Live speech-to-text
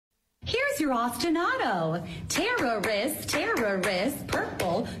Here's your ostinato. Terrorist, terrorist,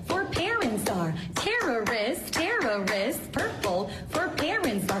 purple for parents are. Terrorist, terrorist, purple for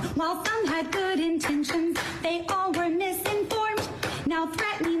parents are. While some had good intentions, they all were misinformed. Now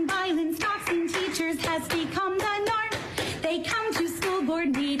threatening violence, doxing teachers has become the norm. They come to school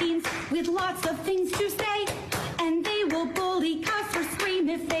board meetings with lots of things to say, and they will bully, cuss, or scream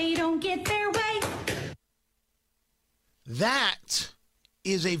if they don't get their way. That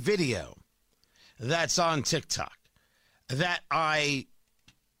is a video that's on TikTok that I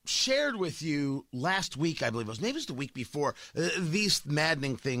shared with you last week, I believe it was. Maybe it was the week before. These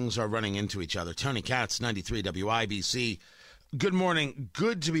maddening things are running into each other. Tony Katz, 93 WIBC. Good morning.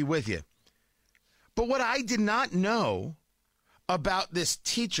 Good to be with you. But what I did not know about this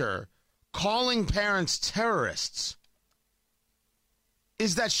teacher calling parents terrorists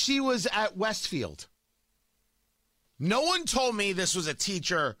is that she was at Westfield. No one told me this was a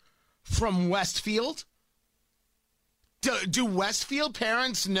teacher from Westfield. Do Westfield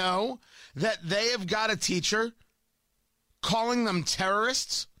parents know that they have got a teacher calling them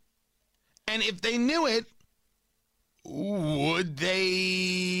terrorists? And if they knew it, would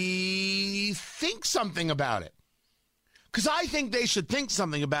they think something about it? Because I think they should think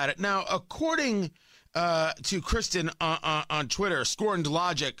something about it. Now, according to Kristen on Twitter, Scorned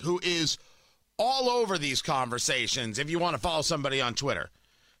Logic, who is all over these conversations, if you want to follow somebody on Twitter,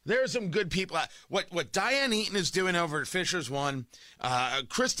 there are some good people. What Diane Eaton is doing over at Fisher's One,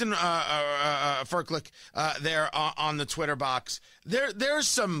 Kristen Ferklick there on the Twitter box. There's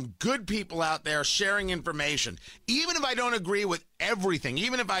some good people out there sharing information. Even if I don't agree with everything,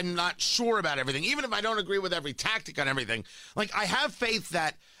 even if I'm not sure about everything, even if I don't agree with every tactic on everything, like I have faith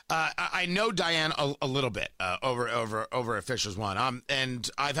that I know Diane a little bit over at Fisher's One, and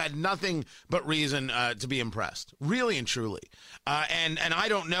I've had nothing but reason to be impressed, really and truly. And I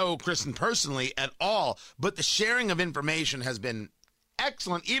don't know Kristen personally at all, but the sharing of information has been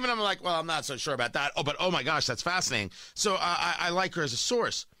excellent. Even I'm like, well, I'm not so sure about that. But oh my gosh, that's fascinating. So I like her as a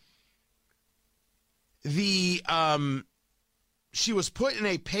source. She was put in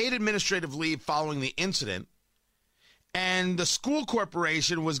a paid administrative leave following the incident, and the school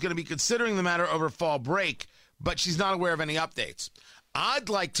corporation was going to be considering the matter over fall break, but she's not aware of any updates. I'd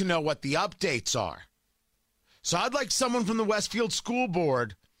like to know what the updates are. So I'd like someone from the Westfield School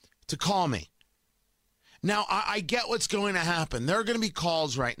Board to call me. Now, I get what's going to happen. There are going to be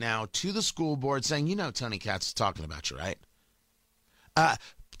calls right now to the school board saying, you know, Tony Katz is talking about you, right?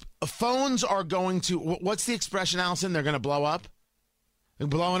 Phones are going to, what's the expression, Allison? They're going to blow up? They're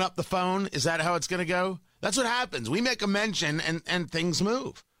blowing up the phone? Is that how it's going to go? That's what happens. We make a mention and things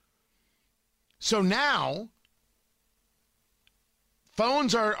move. So now,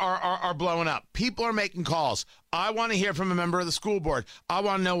 phones are blowing up. People are making calls. I want to hear from a member of the school board. I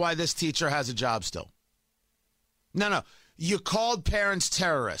want to know why this teacher has a job still. No. You called parents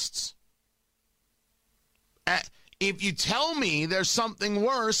terrorists. If you tell me there's something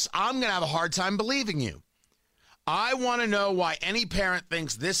worse, I'm going to have a hard time believing you. I want to know why any parent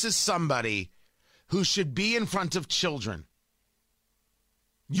thinks this is somebody who should be in front of children.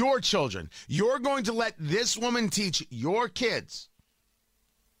 Your children. You're going to let this woman teach your kids.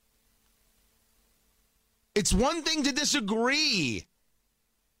 It's one thing to disagree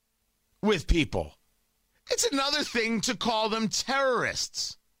with people. It's another thing to call them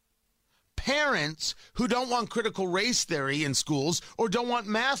terrorists. Parents who don't want critical race theory in schools or don't want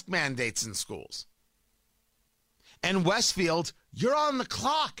mask mandates in schools. And Westfield, you're on the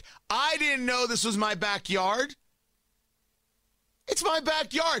clock. I didn't know this was my backyard. It's my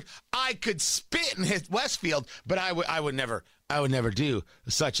backyard. I could spit and hit Westfield, but I would never do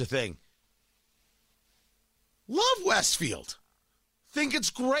such a thing. Love Westfield. Think it's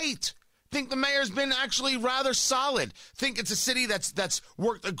great. Think the mayor's been actually rather solid. Think it's a city that's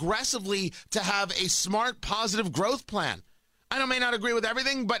worked aggressively to have a smart, positive growth plan. I may not agree with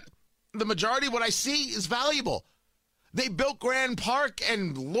everything, but the majority of what I see is valuable. They built Grand Park,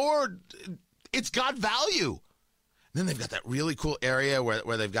 and Lord, it's got value. And then they've got that really cool area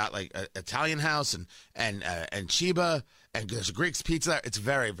where they've got like an Italian house and Chiba, and there's a Greek's Pizza there. It's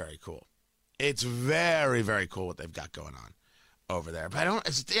very, very cool. It's very, very cool what they've got going on over there. But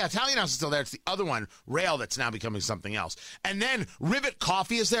Italian house is still there. It's the other one, Rail, that's now becoming something else. And then Rivet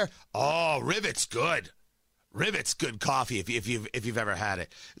Coffee is there. Oh, Rivet's good. Rivet's good coffee if you've ever had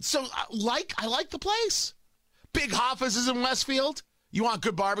it. So I like the place. Big Hoffa's is in Westfield. You want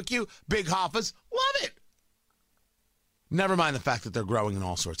good barbecue? Big Hoffa's. Love it. Never mind the fact that they're growing in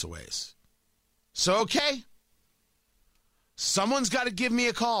all sorts of ways. So, okay. Someone's got to give me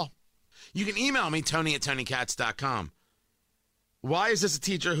a call. You can email me, Tony@TonyKatz.com. Why is this a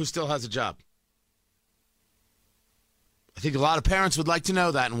teacher who still has a job? I think a lot of parents would like to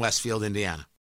know that in Westfield, Indiana.